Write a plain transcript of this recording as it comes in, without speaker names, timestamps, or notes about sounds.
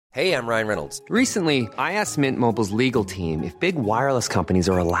Hey, I'm Ryan Reynolds. Recently, I asked Mint Mobile's legal team if big wireless companies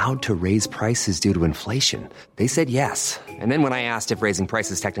are allowed to raise prices due to inflation. They said yes. And then when I asked if raising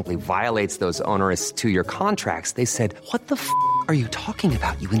prices technically violates those onerous two-year contracts, they said, "What the f*** are you talking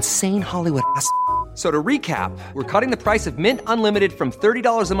about, you insane Hollywood ass?" So to recap, we're cutting the price of Mint Unlimited from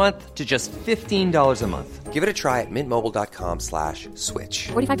 $30 a month to just $15 a month. Give it a try at mintmobile.com/switch.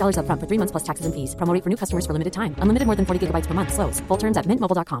 $45 up front for 3 months plus taxes and fees. Promo rate for new customers for limited time. Unlimited more than 40 gigabytes per month. Slows full terms at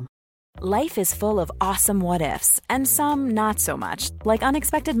mintmobile.com. Life is full of awesome what-ifs, and some not so much, like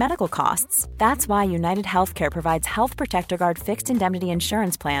unexpected medical costs. That's why United Healthcare provides Health Protector Guard fixed indemnity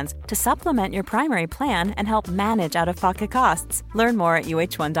insurance plans to supplement your primary plan and help manage out-of-pocket costs. Learn more at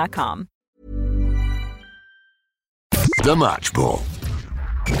uh1.com. The Match Ball.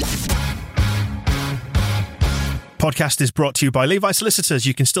 Podcast is brought to you by Levi Solicitors.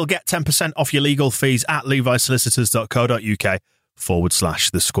 You can still get 10% off your legal fees at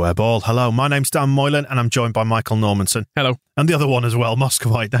levisolicitors.co.uk/the square ball. Hello, my name's Dan Moylan and I'm joined by Michael Normanson. Hello. And the other one as well,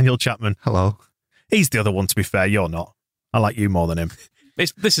 Moscovite, Daniel Chapman. Hello. He's the other one, to be fair. You're not. I like you more than him.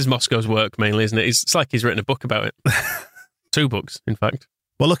 This is Moscow's work mainly, isn't it? It's like he's written a book about it. 2 books, in fact.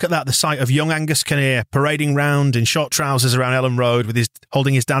 Well, look at that, the sight of young Angus Kinnear parading round in short trousers around Ellen Road with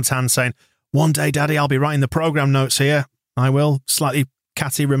holding his dad's hand saying, "One day, Daddy, I'll be writing the programme notes here. I will." Slightly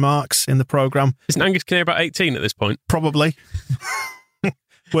catty remarks in the programme. Isn't Angus Kinnear about 18 at this point? Probably.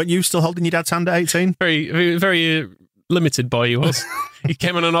 Weren't you still holding your dad's hand at 18? Very, very limited boy he was. He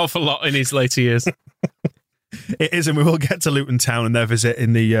came on an awful lot in his later years. It is, and we will get to Luton Town and their visit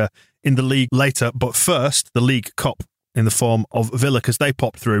in the league later. But first, the League Cup in the form of Villa, because they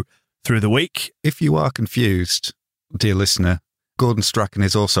popped through the week. If you are confused, dear listener, Gordon Strachan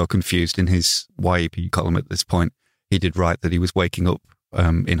is also confused in his YEP column at this point. He did write that he was waking up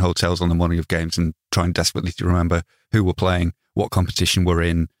in hotels on the morning of games and trying desperately to remember who we're playing, what competition we're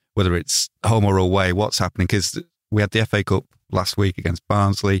in, whether it's home or away, what's happening, because we had the FA Cup last week against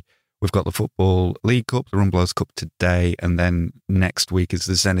Barnsley. We've got the Football League Cup, the Rumblers Cup today, and then next week is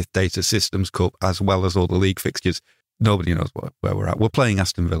the Zenith Data Systems Cup, as well as all the league fixtures. Nobody knows where we're at. We're playing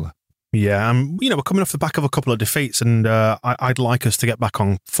Aston Villa. Yeah, we're coming off the back of a couple of defeats, and I'd like us to get back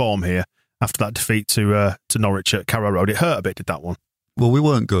on form here after that defeat to Norwich at Carrow Road. It hurt a bit, did that one? Well, we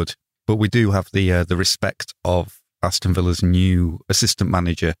weren't good, but we do have the respect of Aston Villa's new assistant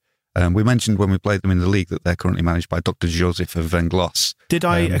manager. We mentioned when we played them in the league that they're currently managed by Dr. Joseph of Venglos. Did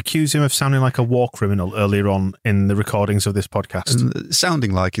I accuse him of sounding like a war criminal earlier on in the recordings of this podcast?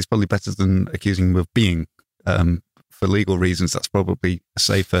 Sounding like is probably better than accusing him of being. For legal reasons, that's probably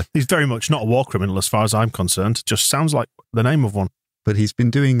safer. He's very much not a war criminal as far as I'm concerned. Just sounds like the name of one. But he's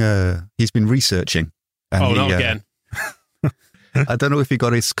been he's been researching. And not again. I don't know if he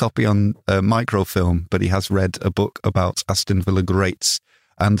got his copy on microfilm, but he has read a book about Aston Villa greats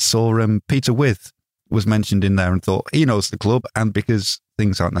and saw Peter With was mentioned in there and thought he knows the club, and because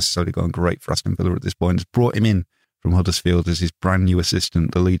things aren't necessarily going great for Aston Villa at this point, has brought him in from Huddersfield as his brand new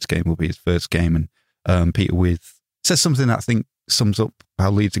assistant. The Leeds game will be his first game, and Peter With says something that I think sums up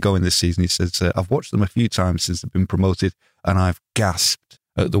how Leeds are going this season. He says, "I've watched them a few times since they've been promoted, and I've gasped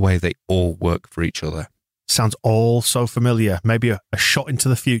at the way they all work for each other." Sounds all so familiar. Maybe a shot into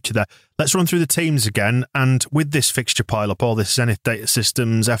the future there. Let's run through the teams again. And with this fixture pile-up, all this Zenith Data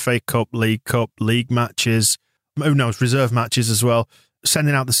Systems, FA Cup, league matches, who knows, reserve matches as well,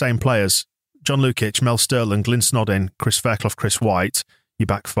 sending out the same players. John Lukic, Mel Sterling, Glyn Snoddin, Chris Fairclough, Chris White, your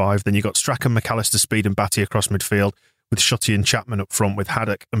back five. Then you got Strachan, McAllister, Speed and Batty across midfield, with Shutty and Chapman up front, with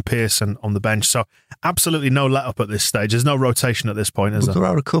Haddock and Pearson on the bench. So absolutely no let-up at this stage. There's no rotation at this point, is there? There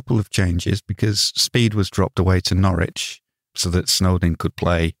are a couple of changes, because Speed was dropped away to Norwich so that Snowden could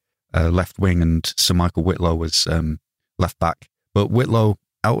play left wing and Sir Michael Whitlow was left back. But Whitlow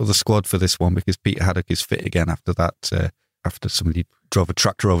out of the squad for this one because Peter Haddock is fit again after that, after somebody drove a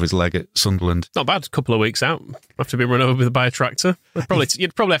tractor over his leg at Sunderland. Not bad, a couple of weeks out after being run over by a tractor.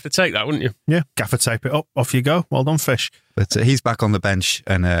 You'd probably have to take that, wouldn't you? Yeah, gaffer tape it up, off you go. Well done, Fish. But he's back on the bench,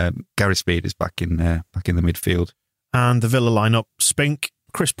 and Gary Speed is back in the midfield. And the Villa lineup: Spink,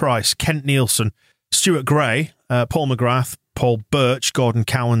 Chris Price, Kent Nielsen, Stuart Gray, Paul McGrath, Paul Birch, Gordon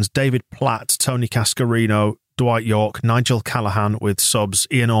Cowans, David Platt, Tony Cascarino, Dwight York, Nigel Callaghan with subs,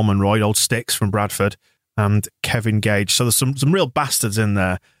 Ian Ormonroyd, old Sticks from Bradford, and Kevin Gage. So there's some real bastards in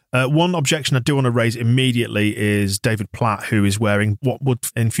there. One objection I do want to raise immediately is David Platt, who is wearing what would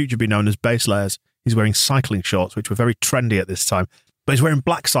in future be known as base layers. He's wearing cycling shorts, which were very trendy at this time. But he's wearing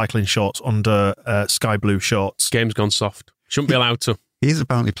black cycling shorts under sky blue shorts. Game's gone soft. Shouldn't be allowed to. He's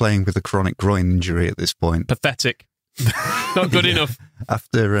apparently playing with a chronic groin injury at this point. Pathetic. Not good enough.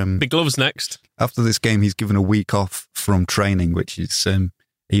 After big gloves next. After this game, he's given a week off from training, which is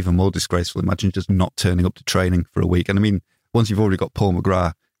even more disgraceful. Imagine just not turning up to training for a week. And I mean, once you've already got Paul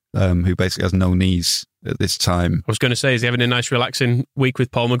McGrath, who basically has no knees at this time. I was going to say, is he having a nice relaxing week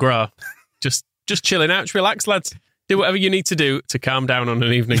with Paul McGrath? Just chilling out, just relax, lads. Do whatever you need to do to calm down on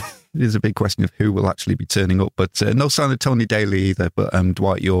an evening. It is a big question of who will actually be turning up, but no sign of Tony Daly either. But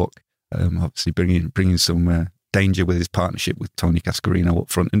Dwight York, obviously bringing some danger with his partnership with Tony Cascarino up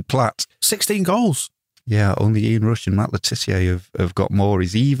front. And Platt, 16 goals. Yeah, only Ian Rush and Matt Letizia have got more.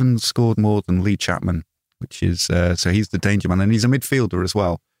 He's even scored more than Lee Chapman, which is so he's the danger man, and he's a midfielder as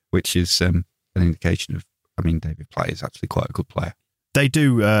well, which is an indication of. I mean, David Platt is actually quite a good player. They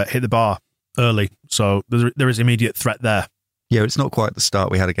do hit the bar early, so there is immediate threat there. Yeah, it's not quite the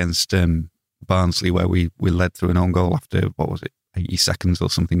start we had against Barnsley, where we led through an own goal after, 80 seconds or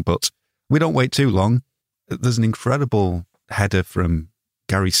something, but we don't wait too long. There's an incredible header from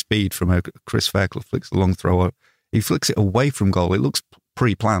Gary Speed from a Chris Fairclough flicks the long throw. He flicks it away from goal. It looks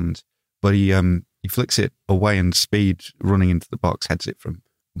pre-planned, but he flicks it away, and Speed running into the box heads it from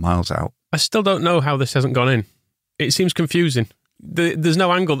miles out. I still don't know how this hasn't gone in. It seems confusing. There's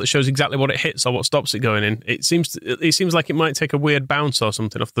no angle that shows exactly what it hits or what stops it going in. It seems like it might take a weird bounce or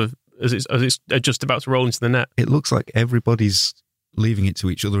something off as it's just about to roll into the net. It looks like everybody's leaving it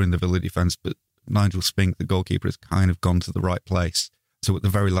to each other in the Villa defence, but Nigel Spink, the goalkeeper, has kind of gone to the right place. So at the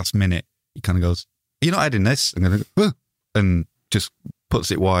very last minute, he kind of goes, "You're not heading this." I'm going to go, and just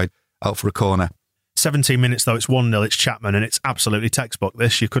puts it wide out for a corner. 17 minutes though, it's 1-0, it's Chapman, and it's absolutely textbook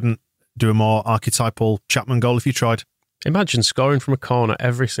this. You couldn't do a more archetypal Chapman goal if you tried. Imagine scoring from a corner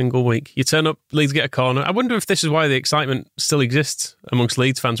every single week. You turn up, Leeds get a corner. I wonder if this is why the excitement still exists amongst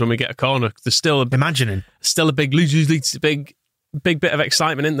Leeds fans when we get a corner. There's still a big Leeds, big bit of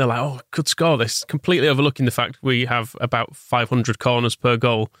excitement in there. Like, oh, could score this. Completely overlooking the fact we have about 500 corners per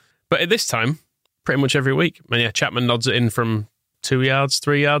goal. But at this time, pretty much every week. And yeah, Chapman nods it in from 2 yards,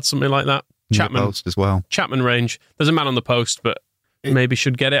 3 yards, something like that. Chapman post as well. Chapman range. There's a man on the post, but maybe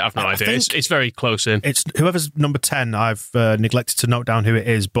should get it. I've no idea. It's very close in. It's whoever's number 10. I've neglected to note down who it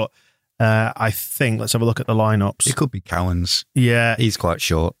is, but I think, let's have a look at the lineups. It could be Cowans. Yeah. He's quite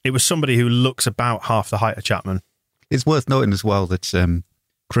short. It was somebody who looks about half the height of Chapman. It's worth noting as well that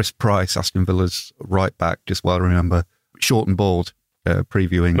Chris Price, Aston Villa's right back, just while I remember, short and bald,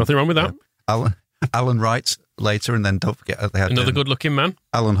 previewing. Nothing wrong with that. Alan Wright later, and then don't forget they had another good-looking man.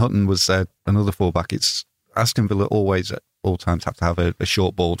 Alan Hutton was another fullback. It's Aston Villa always at all times have to have a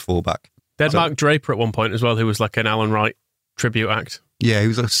short, bald fullback. They had Mark Draper at one point as well, who was like an Alan Wright tribute act. Yeah, he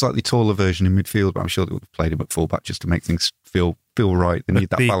was a slightly taller version in midfield, but I'm sure they would have played him at fullback just to make things feel right. They need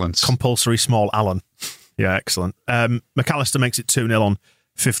that balance. Compulsory small Alan. Yeah, excellent. McAllister makes it 2-0 on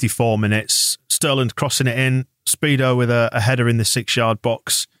 54 minutes. Sterling crossing it in. Speedo with a header in the 6-yard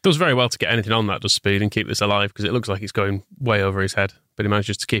box. Does very well to get anything on that, does Speed, and keep this alive, because it looks like it's going way over his head. But he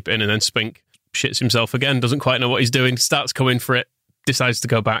manages to keep it in, and then Spink shits himself again, doesn't quite know what he's doing, starts coming for it, decides to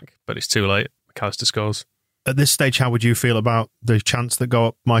go back, but it's too late. McAllister scores. At this stage, how would you feel about the chants that go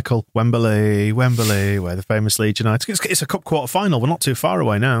up, Michael? Wembley, where the famous Leeds United. It's a cup quarter final. We're not too far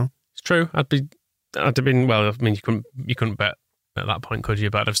away now. It's true. I'd have been, well, I mean, you couldn't bet at that point, could you?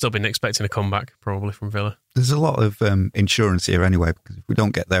 But I'd have still been expecting a comeback, probably, from Villa. There's a lot of insurance here anyway, because if we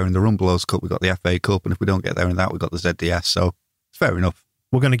don't get there in the Rumbelows Cup, we've got the FA Cup, and if we don't get there in that, we've got the ZDS, so it's fair enough.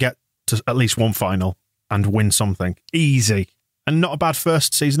 We're going to get to at least one final and win something. Easy. And not a bad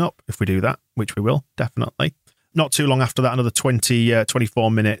first season up, if we do that, which we will, definitely. Not too long after that, another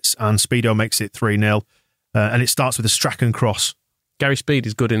 24 minutes, and Speedo makes it 3-0, and it starts with a Strachan cross. Gary Speed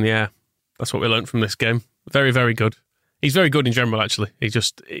is good in the air. That's what we learned from this game. Very, very good. He's very good in general, actually.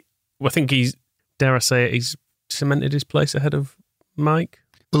 I think he's, dare I say it, he's cemented his place ahead of Mike.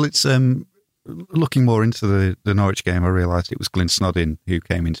 Well, it's looking more into the Norwich game, I realised it was Glyn Snoddin who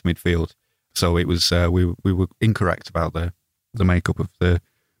came into midfield. So it was we were incorrect about the makeup of the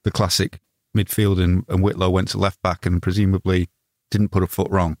classic midfield, and Whitlow went to left back and presumably didn't put a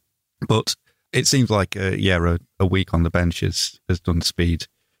foot wrong. But it seems like a week on the bench has done Speed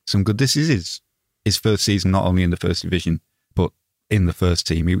some good. This is his first season, not only in the first division, but in the first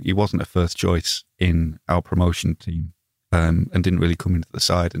team. He wasn't a first choice in our promotion team, and didn't really come into the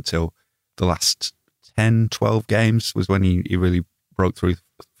side until the last 10, 12 games was when he really broke through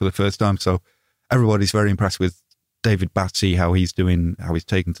for the first time. So everybody's very impressed with David Batty, how he's doing, how he's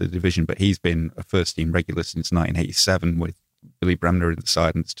taken to the division, but he's been a first team regular since 1987 with Billy Bremner in the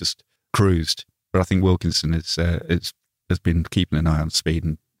side, and it's just cruised. But I think Wilkinson has been keeping an eye on Speed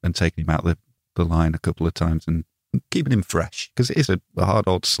and taking him out the line a couple of times and keeping him fresh, because it is a hard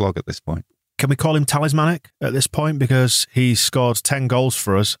old slog at this point. Can we call him talismanic at this point? Because he's scored 10 goals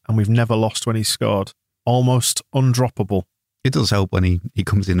for us and we've never lost when he's scored. Almost undroppable. It does help when he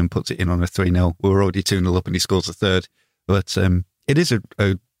comes in and puts it in on a 3-0. We were already 2-0 up and he scores a third. But it is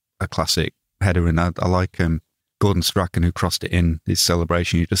a classic header, and I like Gordon Strachan, who crossed it in, his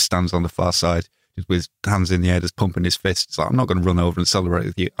celebration. He just stands on the far side just with his hands in the air, just pumping his fist. It's like, I'm not going to run over and celebrate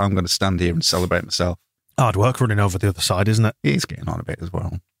with you. I'm going to stand here and celebrate myself. Hard work running over the other side, isn't it? He's getting on a bit as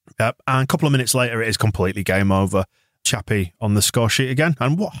well. Yep. And a couple of minutes later, it is completely game over. Chappie on the score sheet again.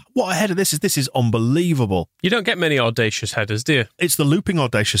 And what a header this is. This is unbelievable. You don't get many audacious headers, do you? It's the looping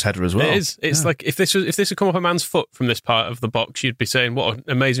audacious header as well. It is. It's like if this had come off a man's foot from this part of the box, you'd be saying what an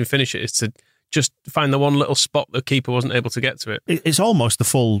amazing finish it is to just find the one little spot the keeper wasn't able to get to it. It's almost the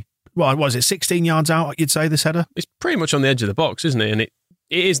full, what was it, 16 yards out, you'd say, this header? It's pretty much on the edge of the box, isn't it? And it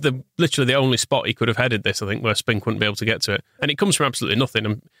is literally the only spot he could have headed this, I think, where Spink wouldn't be able to get to it. And it comes from absolutely nothing.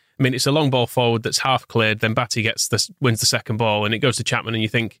 I mean, it's a long ball forward that's half cleared, then Batty wins the second ball, and it goes to Chapman, and you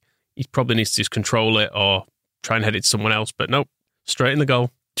think he probably needs to just control it or try and head it to someone else, but nope, straight in the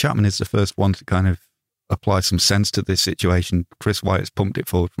goal. Chapman is the first one to kind of apply some sense to this situation. Chris White has pumped it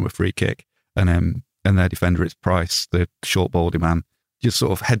forward from a free kick, and their defender, it's Price, the short baldy man, just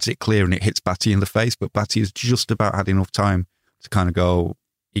sort of heads it clear and it hits Batty in the face, but Batty has just about had enough time to kind of go,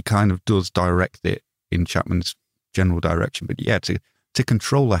 he kind of does direct it in Chapman's general direction, but yeah, to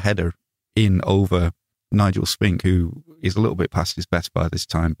control a header in over Nigel Spink, who is a little bit past his best by this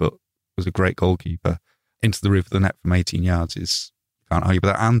time, but was a great goalkeeper, into the roof of the net from 18 yards can't argue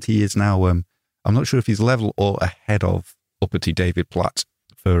with that. And he is now, I'm not sure if he's level or ahead of uppity David Platt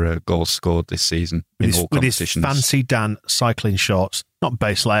for goals scored this season in all competitions. With his fancy Dan cycling shorts, not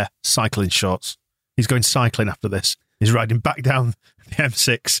base layer, cycling shorts. He's going cycling after this. He's riding back down the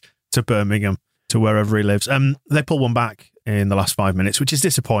M6 to Birmingham, to wherever he lives. They pull one back in the last 5 minutes, which is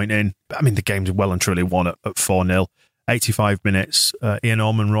disappointing. I mean, the game's well and truly won at 4-0. 85 minutes, Ian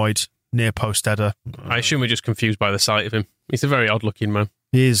Ormonroyd, near post header. I assume we're just confused by the sight of him. He's a very odd-looking man.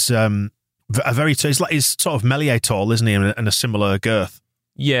 He is he's sort of Melier tall, isn't he, and a similar girth.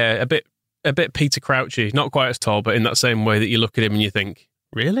 Yeah, a bit Peter Crouchy. Not quite as tall, but in that same way that you look at him and you think,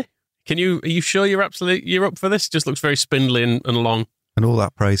 really? Are you sure you're up for this? Just looks very spindly and long. And all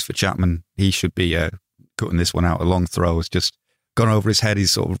that praise for Chapman. He should be cutting this one out. A long throw has just gone over his head.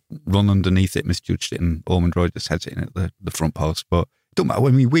 He's sort of run underneath it, misjudged it, and Ormonroyd just heads it in at the front post. But it don't matter.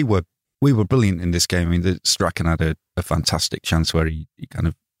 I mean, we were brilliant in this game. I mean, Strachan had a fantastic chance where he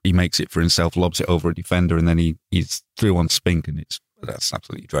makes it for himself, lobs it over a defender, and then he's through on Spink, and that's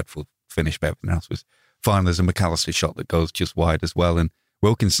absolutely dreadful finish. But everything else was fine. There's a McAllister shot that goes just wide as well, and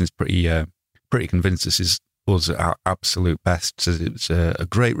Wilkinson's pretty convinced this was our absolute best. So it was a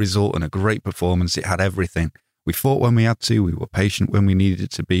great result and a great performance. It had everything. We fought when we had to. We were patient when we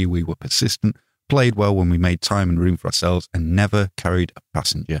needed to be. We were persistent, played well when we made time and room for ourselves, and never carried a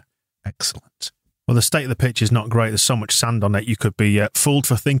passenger. Excellent. Well, the state of the pitch is not great. There's so much sand on it. You could be fooled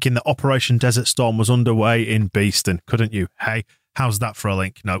for thinking that Operation Desert Storm was underway in Beeston, couldn't you? Hey, how's that for a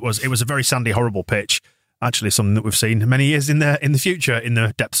link? No, it was a very sandy, horrible pitch. Actually, something that we've seen many years in the future in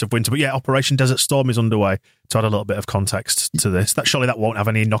the depths of winter. But yeah, Operation Desert Storm is underway. To add a little bit of context to this, surely that won't have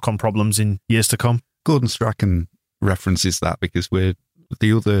any knock-on problems in years to come. Gordon Strachan references that because we're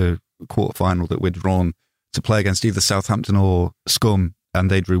the other quarter-final that we're drawn to play against either Southampton or Scum, and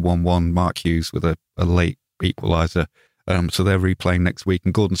they drew 1-1, Mark Hughes with a late equaliser. So they're replaying next week,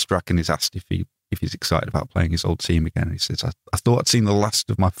 and Gordon Strachan is asked if he's excited about playing his old team again. He says, I thought I'd seen the last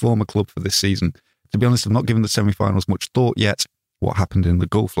of my former club for this season. To be honest, I've not given the semi-finals much thought yet. What happened in the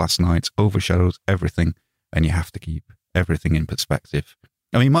Gulf last night overshadows everything, and you have to keep everything in perspective.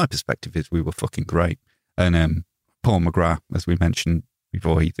 I mean, my perspective is we were fucking great. And Paul McGrath, as we mentioned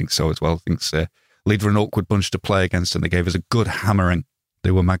before, he thinks so as well. Thinks Leeds were an awkward bunch to play against, and they gave us a good hammering.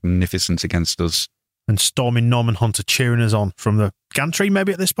 They were magnificent against us. And storming Norman Hunter cheering us on from the gantry,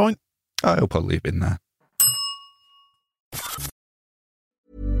 maybe at this point? He'll probably have been there.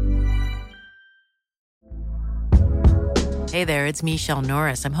 Hey there, it's Michelle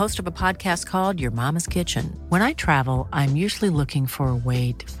Norris. I'm host of a podcast called Your Mama's Kitchen. When I travel, I'm usually looking for a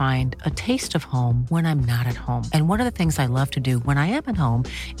way to find a taste of home when I'm not at home. And one of the things I love to do when I am at home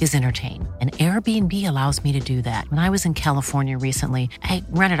is entertain. And Airbnb allows me to do that. When I was in California recently, I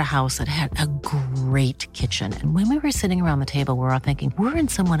rented a house that had a great kitchen. And when we were sitting around the table, we were all thinking, we're in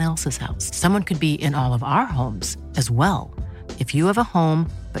someone else's house. Someone could be in all of our homes as well. If you have a home,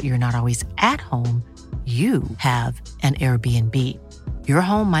 but you're not always at home, you have an Airbnb. Your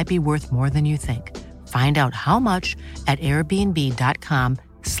home might be worth more than you think. Find out how much at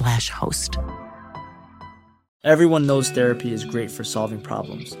airbnb.com/host. Everyone knows therapy is great for solving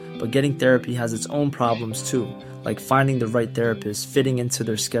problems, but getting therapy has its own problems too, like finding the right therapist, fitting into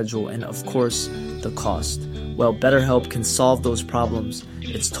their schedule, and of course, the cost. Well, BetterHelp can solve those problems.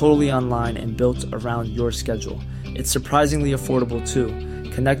 It's totally online and built around your schedule. It's surprisingly affordable too.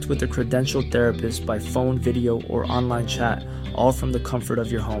 Connect with a credentialed therapist by phone, video, or online chat, all from the comfort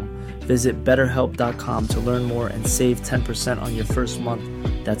of your home. Visit BetterHelp.com to learn more and save 10% on your first month.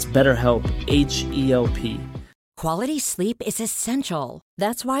 That's BetterHelp, H-E-L-P. Quality sleep is essential.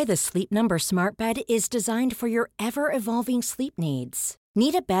 That's why the Sleep Number Smart Bed is designed for your ever-evolving sleep needs.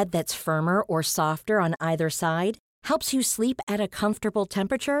 Need a bed that's firmer or softer on either side? Helps you sleep at a comfortable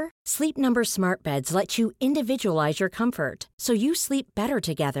temperature? Sleep Number Smart Beds let you individualize your comfort, so you sleep better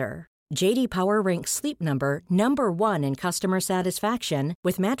together. J.D. Power ranks Sleep Number #1 in customer satisfaction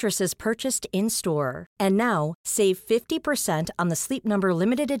with mattresses purchased in-store. And now, save 50% on the Sleep Number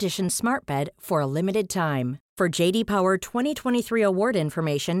Limited Edition Smart Bed for a limited time. For J.D. Power 2023 award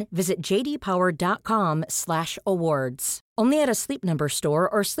information, visit jdpower.com/awards. Only at a Sleep Number store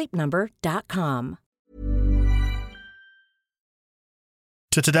or sleepnumber.com.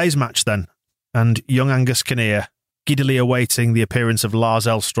 To today's match then, and young Angus Kinnear giddily awaiting the appearance of Lars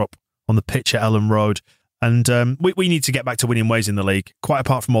Elstrup on the pitch at Ellen Road. And we need to get back to winning ways in the league, quite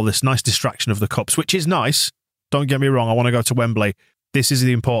apart from all this nice distraction of the Cups, which is nice. Don't get me wrong, I want to go to Wembley. This is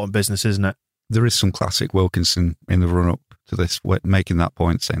the important business, isn't it? There is some classic Wilkinson in the run-up to this, making that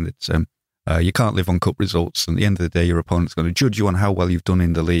point, saying that you can't live on cup results, and at the end of the day, your opponent's going to judge you on how well you've done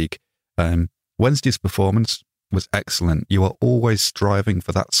in the league. Wednesday's performance was excellent. You are always striving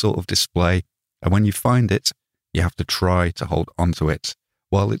for that sort of display, and when you find it, you have to try to hold on to it.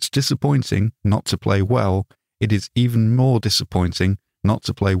 While it's disappointing not to play well, it is even more disappointing not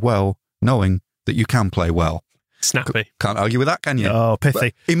to play well, knowing that you can play well. Snappy. Can't argue with that, can you? Oh, pithy.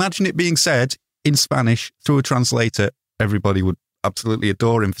 But imagine it being said in Spanish through a translator. Everybody would absolutely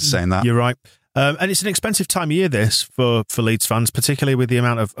adore him for saying that. You're right. And it's an expensive time of year, this, for Leeds fans, particularly with the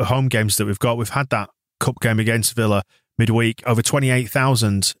amount of home games that we've got. We've had that cup game against Villa midweek, over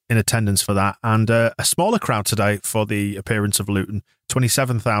 28,000 in attendance for that, and a smaller crowd today for the appearance of Luton,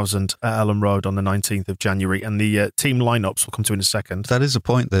 27,000 at Ellen Road on the 19th of January, and the team lineups we'll come to in a second. That is a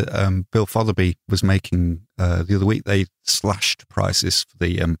point that Bill Fotherby was making the other week. They slashed prices for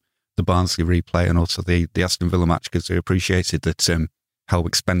the Barnsley replay and also the Aston Villa match because they appreciated that how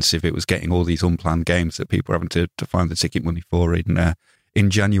expensive it was getting all these unplanned games that people are having to find the ticket money for in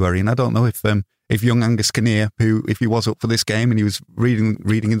January. And I don't know if young Angus Kinnear, who, if he was up for this game and he was reading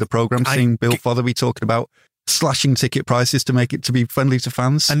in the programme, seeing Bill Fotherby talking about slashing ticket prices to make it to be friendly to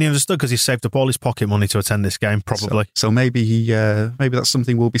fans. And he understood because he saved up all his pocket money to attend this game, probably. So maybe maybe that's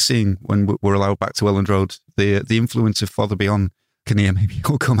something we'll be seeing when we're allowed back to Elland Road. The influence of Fotherby on Kinnear, maybe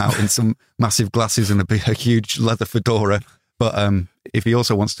he'll come out in some massive glasses and a huge leather fedora. But if he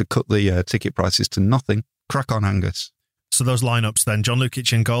also wants to cut the ticket prices to nothing, crack on, Angus. So those lineups then, John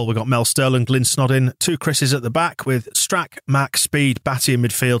Lukic in goal. We've got Mel Sterling, Glyn Snoddin, two Chris's at the back with Strack, Mack, Speed, Batty in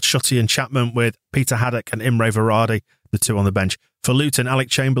midfield, Shutty and Chapman with Peter Haddock and Imre Varadi, the two on the bench. For Luton, Alec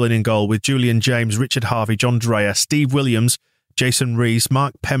Chamberlain in goal with Julian James, Richard Harvey, John Dreyer, Steve Williams, Jason Rees,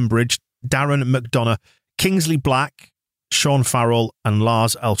 Mark Pembridge, Darren McDonough, Kingsley Black, Sean Farrell and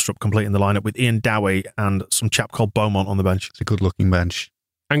Lars Elstrup completing the lineup with Ian Dowie and some chap called Beaumont on the bench. It's a good-looking bench.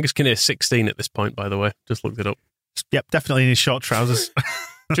 Angus Kinnear, 16 at this point, by the way. Just looked it up. Yep, definitely in his short trousers.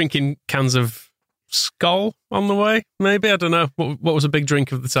 Drinking cans of Skull on the way, maybe? I don't know. What was a big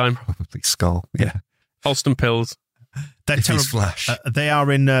drink of the time? Probably Skull, yeah. Holston Pills. They're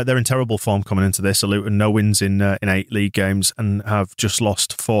they're in terrible form coming into this. Luton, no wins in 8 league games and have just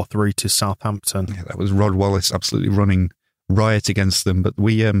lost 4-3 to Southampton. Yeah, that was Rod Wallace absolutely running riot against them. But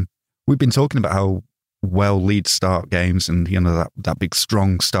we've been talking about how well Leeds start games, and that big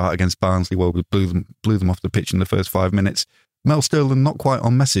strong start against Barnsley where we blew them off the pitch in the first 5 minutes. Mel Sterling not quite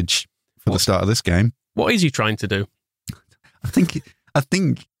on message for the start of this game. What is he trying to do? I think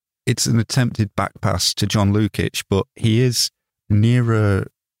it's an attempted back pass to John Lukic, but he is nearer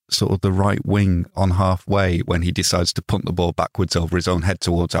sort of the right wing on halfway when he decides to punt the ball backwards over his own head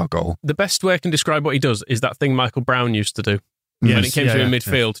towards our goal. The best way I can describe what he does is that thing Michael Brown used to do. Yes, when it came through in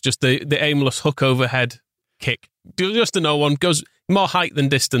midfield, just the aimless hook overhead kick. Just a no one, goes more height than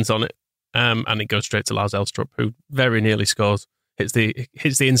distance on it, and it goes straight to Lars Elstrup, who very nearly scores. Hits the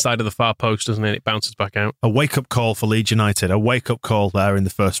inside of the far post, doesn't it? It bounces back out. A wake-up call for Leeds United. A wake-up call there in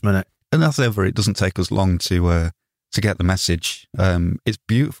the first minute. And as ever, it doesn't take us long to get the message. It's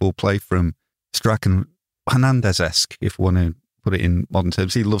beautiful play from Strachan, Hernandez-esque, if we want to put it in modern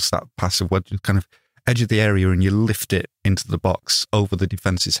terms. He loves that pass of where you kind of edge of the area and you lift it into the box over the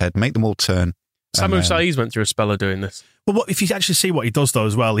defence's head, make them all turn, Samu Saiz went through a spell of doing this. Well, if you actually see what he does, though,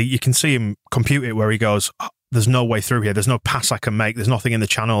 as well, you can see him compute it where he goes, oh, there's no way through here. There's no pass I can make. There's nothing in the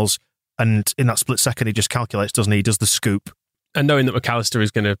channels. And in that split second, he just calculates, doesn't he? He does the scoop. And knowing that McAllister is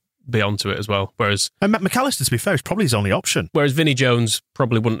going to be onto it as well. Whereas and McAllister, to be fair, is probably his only option. Whereas Vinnie Jones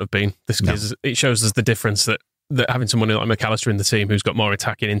probably wouldn't have been. It shows us the difference that having someone like McAllister in the team who's got more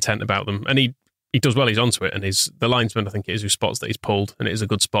attacking intent about them. And he does well, he's onto it. And the linesman, I think it is, who spots that he's pulled. And it is a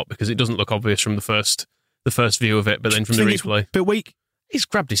good spot because it doesn't look obvious from the first view of it, but then from the replay. A bit weak. He's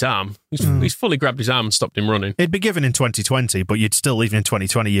grabbed his arm. He's fully grabbed his arm and stopped him running. It'd be given in 2020, but you'd still, even in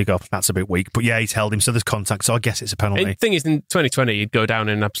 2020, you go, that's a bit weak. But yeah, he's held him, so there's contact, so I guess it's a penalty. The thing is, in 2020, he'd go down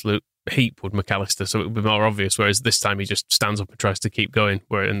in an absolute heap with McAllister, so it would be more obvious, whereas this time he just stands up and tries to keep going,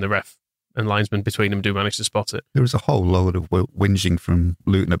 where in the ref and linesman between them do manage to spot it. There was a whole load of whinging from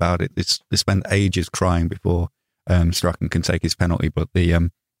Luton about it. They spent ages crying before Strachan can take his penalty, but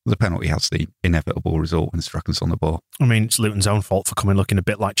the penalty has the inevitable result when Strachan's on the ball. I mean, it's Luton's own fault for coming looking a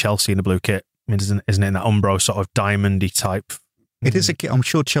bit like Chelsea in the blue kit. I mean, isn't it in that Umbro sort of diamondy type? It is a kit. I'm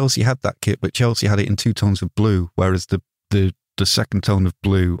sure Chelsea had that kit, but Chelsea had it in 2 tones of blue, whereas the second tone of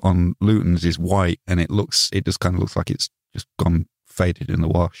blue on Luton's is white, and it just kind of looks like it's just gone faded in the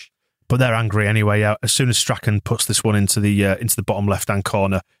wash. But they're angry anyway. As soon as Strachan puts this one into the bottom left-hand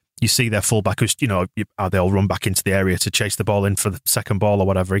corner, you see their fullback, who's, they all run back into the area to chase the ball in for the second ball or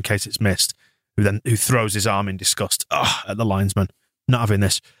whatever in case it's missed, who throws his arm in disgust at the linesman. Not having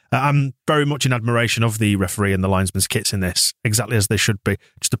this. I'm very much in admiration of the referee and the linesman's kits in this, exactly as they should be.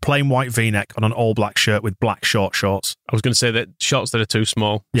 Just a plain white V-neck on an all-black shirt with black short shorts. I was going to say that shorts that are too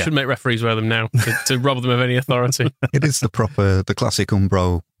small. Yeah. Should make referees wear them now to rob them of any authority. It is the classic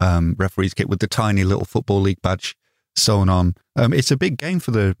Umbro referee's kit with the tiny little Football League badge sewn on. It's a big game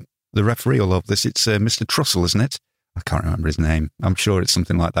for the referee all of this. It's Mr. Trussell, isn't it? I can't remember his name. I'm sure it's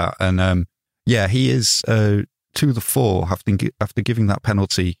something like that. And he is to the fore. After giving that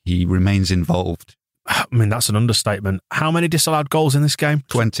penalty, he remains involved. I mean, that's an understatement. How many disallowed goals in this game?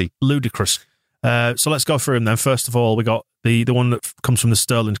 20. Ludicrous. So let's go through them then. First of all, we got the one that comes from the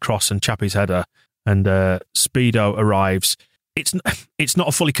Sterling cross and Chappie's header, and Speedo arrives. It's not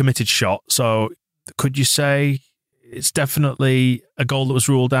a fully committed shot, so could you say it's definitely a goal that was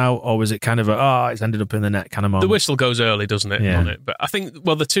ruled out, or was it kind of it's ended up in the net kind of moment? The whistle goes early, doesn't it, on it? But I think,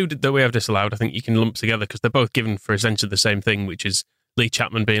 the two that we have disallowed, I think you can lump together because they're both given for essentially the same thing, which is Lee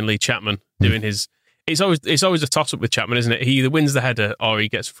Chapman being Lee Chapman, doing his... It's always a toss-up with Chapman, isn't it? He either wins the header or he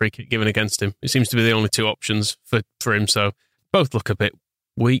gets a free kick given against him. It seems to be the only two options for him, so both look a bit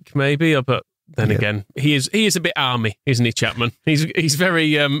weak, maybe, but... Then again, he is a bit army, isn't he, Chapman? He's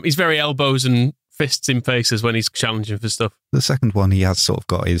very elbows and fists in faces when he's challenging for stuff. The second one, he has sort of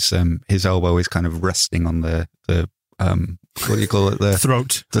got his elbow is kind of resting on the what do you call it? The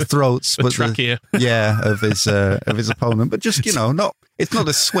throat. The throats. The trachea. Of his opponent. But just, it's not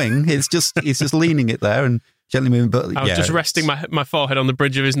a swing. He's just leaning it there and gently moving. But I was just resting my forehead on the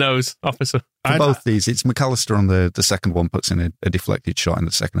bridge of his nose, officer. For both these, it's McAllister on the second one puts in a deflected shot in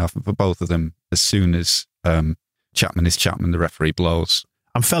the second half. And for both of them, as soon as Chapman is Chapman, the referee blows.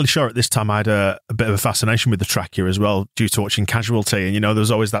 I'm fairly sure at this time I had a bit of a fascination with the trachea as well, due to watching Casualty. And, there was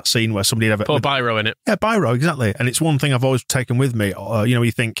always that scene where somebody had Poor Biro in it. Yeah, Biro, exactly. And it's one thing I've always taken with me.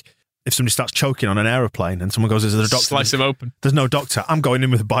 You think if somebody starts choking on an aeroplane and someone goes, is there a doctor? Slice him open. There's no doctor. I'm going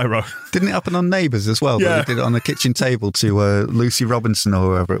in with a Biro. Didn't it happen on Neighbours as well? Yeah. They did it on a kitchen table to Lucy Robinson or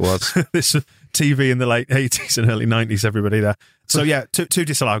whoever it was. This TV in the late 80s and early 90s, everybody there. So, yeah, two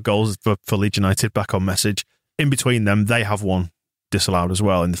disallowed goals for Leeds United back on message. In between them, they have one disallowed as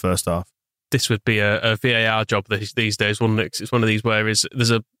well in the first half. This would be a VAR job these days, wouldn't it? It's one of these where it's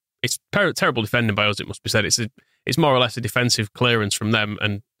terrible defending by us, it must be said. It's more or less a defensive clearance from them,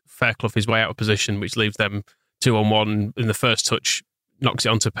 and Fairclough is way out of position, which leaves them 2-on-1. In the first touch, knocks it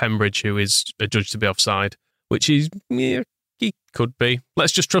onto Pembridge, who is adjudged to be offside, which is, he could be.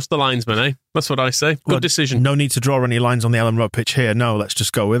 Let's just trust the linesman, eh? That's what I say. Good decision. No need to draw any lines on the Ellen Road pitch here. No, let's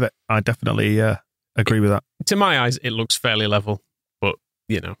just go with it. I definitely agree with that. To my eyes, it looks fairly level.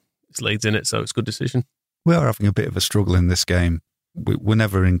 It's Leeds in it, so it's a good decision. We are having a bit of a struggle in this game. We're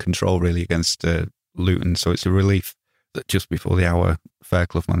never in control, really, against Luton, so it's a relief that just before the hour,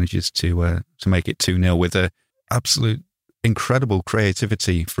 Fairclough manages to make it 2-0 with a absolute incredible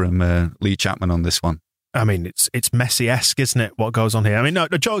creativity from Lee Chapman on this one. I mean, it's Messi-esque, isn't it, what goes on here? I mean,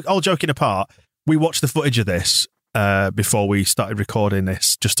 all joking apart, we watched the footage of this before we started recording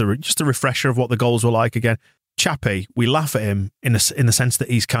this, just a refresher of what the goals were like again. Chappie, we laugh at him in the sense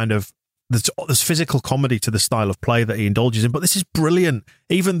that he's kind of there's physical comedy to the style of play that he indulges in, but this is brilliant.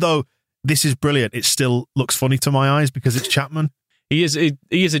 Even though this is brilliant, it still looks funny to my eyes because it's Chapman. He is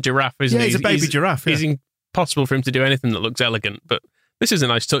a giraffe, isn't he? He's a baby giraffe. Yeah. It's impossible for him to do anything that looks elegant, but this is a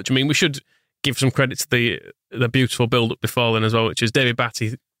nice touch. I mean, we should give some credit to the beautiful build-up before then as well, which is David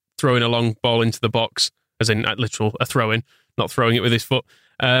Batty throwing a long ball into the box, as in literal a throw-in, not throwing it with his foot.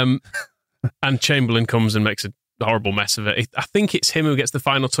 And Chamberlain comes and makes a horrible mess of it. I think it's him who gets the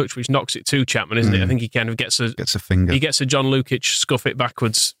final touch, which knocks it to Chapman, isn't it? I think he kind of gets a finger. He gets a John Lukic scuff it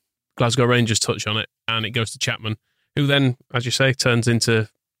backwards, Glasgow Rangers touch on it, and it goes to Chapman, who then, as you say, turns into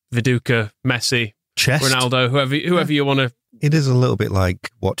Viduka, Messi, Chest. Ronaldo, whoever you want to. It is a little bit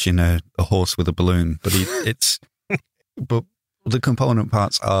like watching a horse with a balloon, but but the component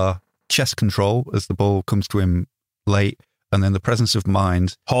parts are chest control as the ball comes to him late, and then the presence of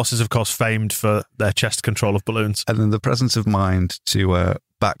mind. Horses, of course, famed for their chest control of balloons. And then the presence of mind to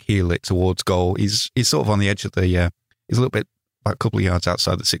back heel it towards goal. He's sort of on the edge of the. He's a little bit, like a couple of yards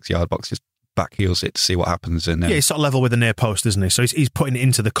outside the 6-yard box. Just back heels it to see what happens. And he's sort of level with the near post, isn't he? So he's putting it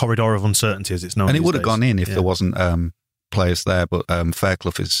into the corridor of uncertainty, as it's known. And it would have gone in if there wasn't players there. But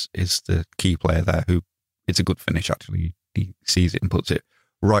Fairclough is the key player there. Who it's a good finish actually. He sees it and puts it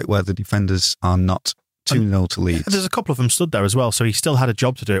right where the defenders are not. 2-0 to Leeds. There's a couple of them stood there as well, so he still had a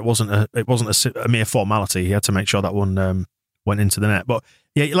job to do. It wasn't a mere formality. He had to make sure that one went into the net. But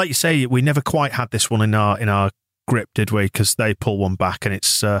yeah, like you say, we never quite had this one in our grip, did we? Because they pull one back, and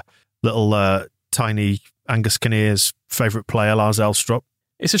it's little tiny Angus Kinnear's favourite player, Lars Elstrup.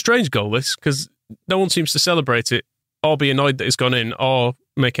 It's a strange goal, this, because no one seems to celebrate it, or be annoyed that it's gone in, or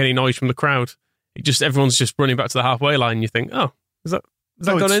make any noise from the crowd. Everyone's just running back to the halfway line. You think, oh, is that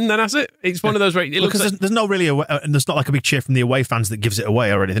gone in? Then has it? It's one of those. It looks because there's no really there's not like a big cheer from the away fans that gives it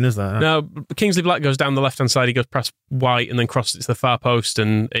away or anything, is there? No. Kingsley Black goes down the left hand side. He goes past White and then crosses it to the far post,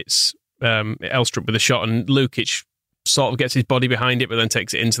 and it's Elstrup with a shot, and Lukic sort of gets his body behind it, but then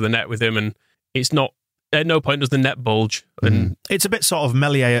takes it into the net with him, and it's not. At no point does the net bulge. And it's a bit sort of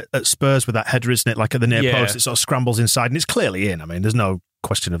Meslier at Spurs with that header, isn't it? Like at the near post, it sort of scrambles inside, and it's clearly in. I mean, there's no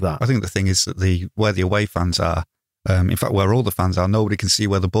question of that. I think the thing is that where the away fans are. In fact, where all the fans are, nobody can see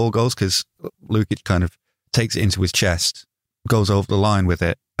where the ball goes because Lukic kind of takes it into his chest, goes over the line with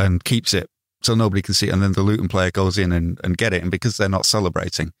it and keeps it so nobody can see it. And then the Luton player goes in and get it. And because they're not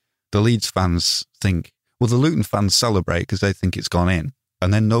celebrating, the Leeds fans think, well, the Luton fans celebrate because they think it's gone in.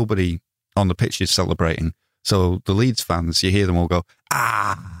 And then nobody on the pitch is celebrating. So the Leeds fans, you hear them all go,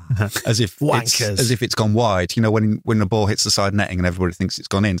 as if it's gone wide. You know, when the ball hits the side netting and everybody thinks it's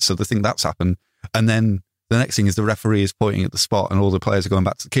gone in. So they think that's happened. And then the next thing is the referee is pointing at the spot and all the players are going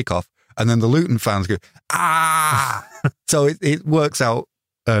back to the kickoff. And then the Luton fans go, So it works out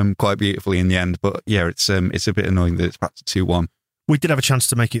quite beautifully in the end. But yeah, it's a bit annoying that it's back to 2-1. We did have a chance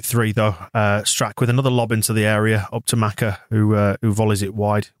to make it 3, though. Strack with another lob into the area, up to Maka, who volleys it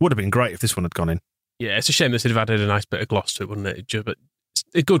wide. Would have been great if this one had gone in. Yeah, it's a shame this would have added a nice bit of gloss to it, wouldn't it? But it's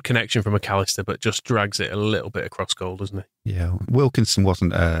a good connection from McAllister, but just drags it a little bit across goal, doesn't he? Yeah, Wilkinson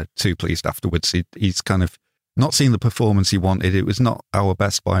wasn't too pleased afterwards. He's kind of not seen the performance he wanted. It was not our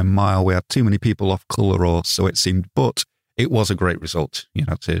best by a mile. We had too many people off colour, or so it seemed. But it was a great result. You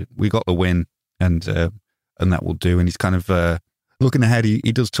know, we got the win, and that will do. And he's kind of looking ahead.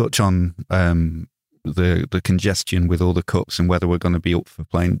 He does touch on the congestion with all the cups and whether we're going to be up for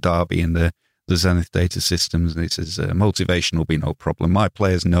playing Derby in the Zenith data systems. And he says motivation will be no problem. My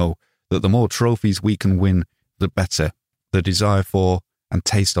players know that the more trophies we can win, the better. The desire for and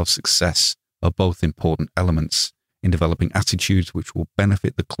taste of success are both important elements in developing attitudes which will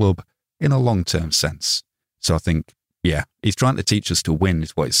benefit the club in a long-term sense. So I think, yeah, he's trying to teach us to win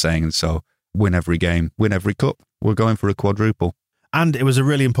is what he's saying. And so win every game, win every cup. We're going for a quadruple. And it was a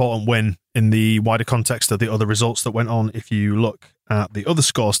really important win in the wider context of the other results that went on. If you look at the other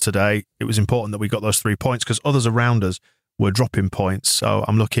scores today, it was important that we got those 3 points because others around us were dropping points. So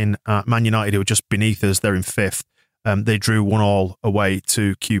I'm looking at Man United, who are just beneath us. They're in 5th. They drew 1-1 away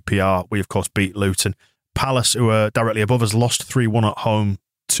to QPR. We, of course, beat Luton. Palace, who are directly above us, lost 3-1 at home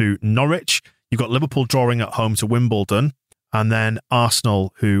to Norwich. You've got Liverpool drawing at home to Wimbledon. And then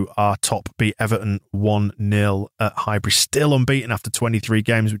Arsenal, who are top, beat Everton 1-0 at Highbury. Still unbeaten after 23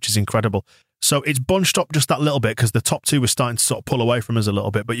 games, which is incredible. So it's bunched up just that little bit because the top 2 were starting to sort of pull away from us a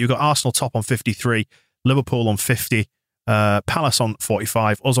little bit. But you've got Arsenal top on 53, Liverpool on 50, Palace on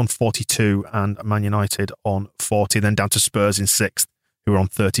 45, us on 42, and Man United on 40. Then down to Spurs in 6th, who are on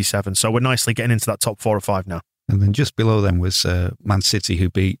 37. So we're nicely getting into that top 4 or 5 now. And then just below them was Man City, who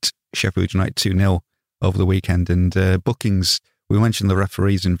beat Sheffield United 2-0 over the weekend. And bookings, we mentioned the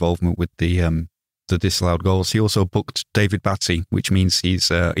referee's involvement with the disallowed goals. He also booked David Batty, which means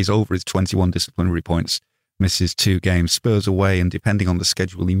he's over his 21 disciplinary points, misses 2 games. Spurs away, and depending on the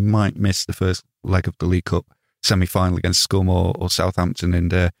schedule, he might miss the first leg of the League Cup semi-final against Scum or Southampton.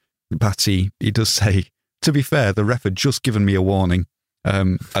 And Batty, he does say, to be fair, the ref had just given me a warning.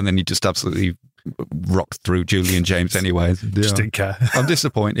 And then he just absolutely rocked through Julian James anyway. Just didn't care. I'm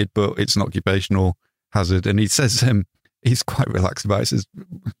disappointed, but it's an occupational hazard. And he says he's quite relaxed about it. He says,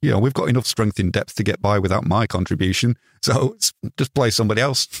 we've got enough strength in depth to get by without my contribution. So just play somebody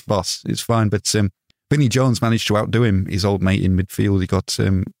else, boss. It's fine. But Vinnie Jones managed to outdo him, his old mate in midfield. He got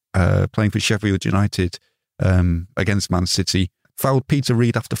playing for Sheffield United against Man City. Fouled Peter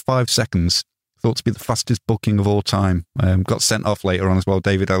Reid after 5 seconds. Thought to be the fastest booking of all time. Got sent off later on as well.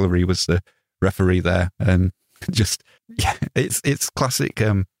 David Ellery was the referee there. And it's classic.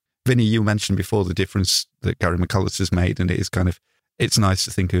 Vinny, you mentioned before the difference that Gary McAllister's made, and it's nice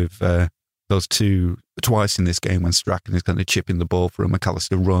to think of those two twice in this game when Strachan is kind of chipping the ball for a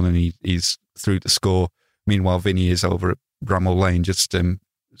McAllister run and he's through to score. Meanwhile, Vinny is over at Bramall Lane, just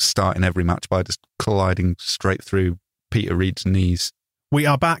starting every match by just colliding straight through Peter Reid's knees. We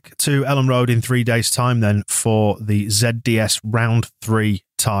are back to Ellen Road in 3 days' time then for the ZDS Round 3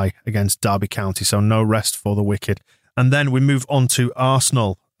 tie against Derby County, so no rest for the wicked. And then we move on to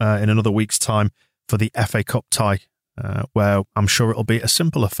Arsenal in another week's time for the FA Cup tie, where I'm sure it'll be a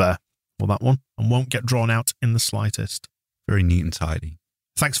simple affair for that one and won't get drawn out in the slightest. Very neat and tidy.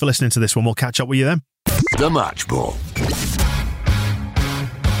 Thanks for listening to this one. We'll catch up with you then. The Match Ball.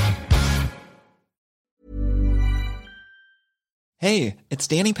 Hey, it's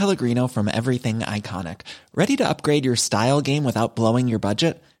Danny Pellegrino from Everything Iconic. Ready to upgrade your style game without blowing your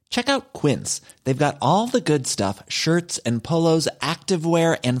budget? Check out Quince. They've got all the good stuff, shirts and polos,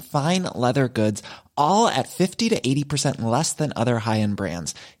 activewear, and fine leather goods, all at 50 to 80% less than other high-end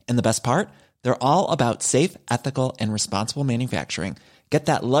brands. And the best part? They're all about safe, ethical, and responsible manufacturing. Get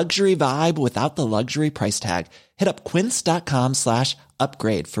that luxury vibe without the luxury price tag. Hit up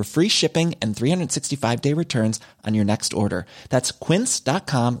quince.com/upgrade for free shipping and 365-day returns on your next order. That's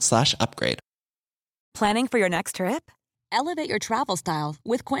quince.com/upgrade. Planning for your next trip? Elevate your travel style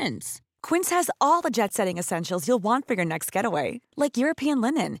with Quince. Quince has all the jet-setting essentials you'll want for your next getaway, like European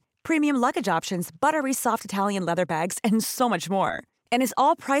linen, premium luggage options, buttery soft Italian leather bags, and so much more. And is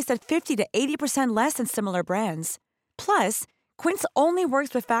all priced at 50 to 80% less than similar brands. Plus, Quince only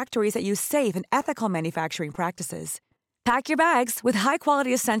works with factories that use safe and ethical manufacturing practices. Pack your bags with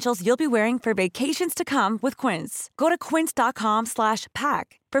high-quality essentials you'll be wearing for vacations to come with Quince. Go to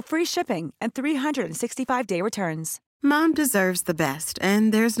quince.com/pack for free shipping and 365-day returns. Mom deserves the best,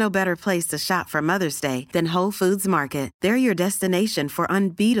 and there's no better place to shop for Mother's Day than Whole Foods Market. They're your destination for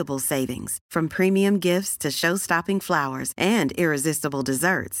unbeatable savings, from premium gifts to show-stopping flowers and irresistible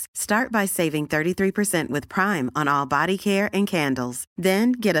desserts. Start by saving 33% with Prime on all body care and candles.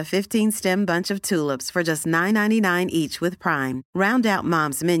 Then get a 15-stem bunch of tulips for just $9.99 each with Prime. Round out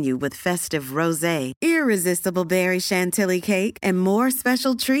Mom's menu with festive rosé, irresistible berry chantilly cake, and more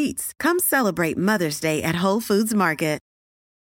special treats. Come celebrate Mother's Day at Whole Foods Market.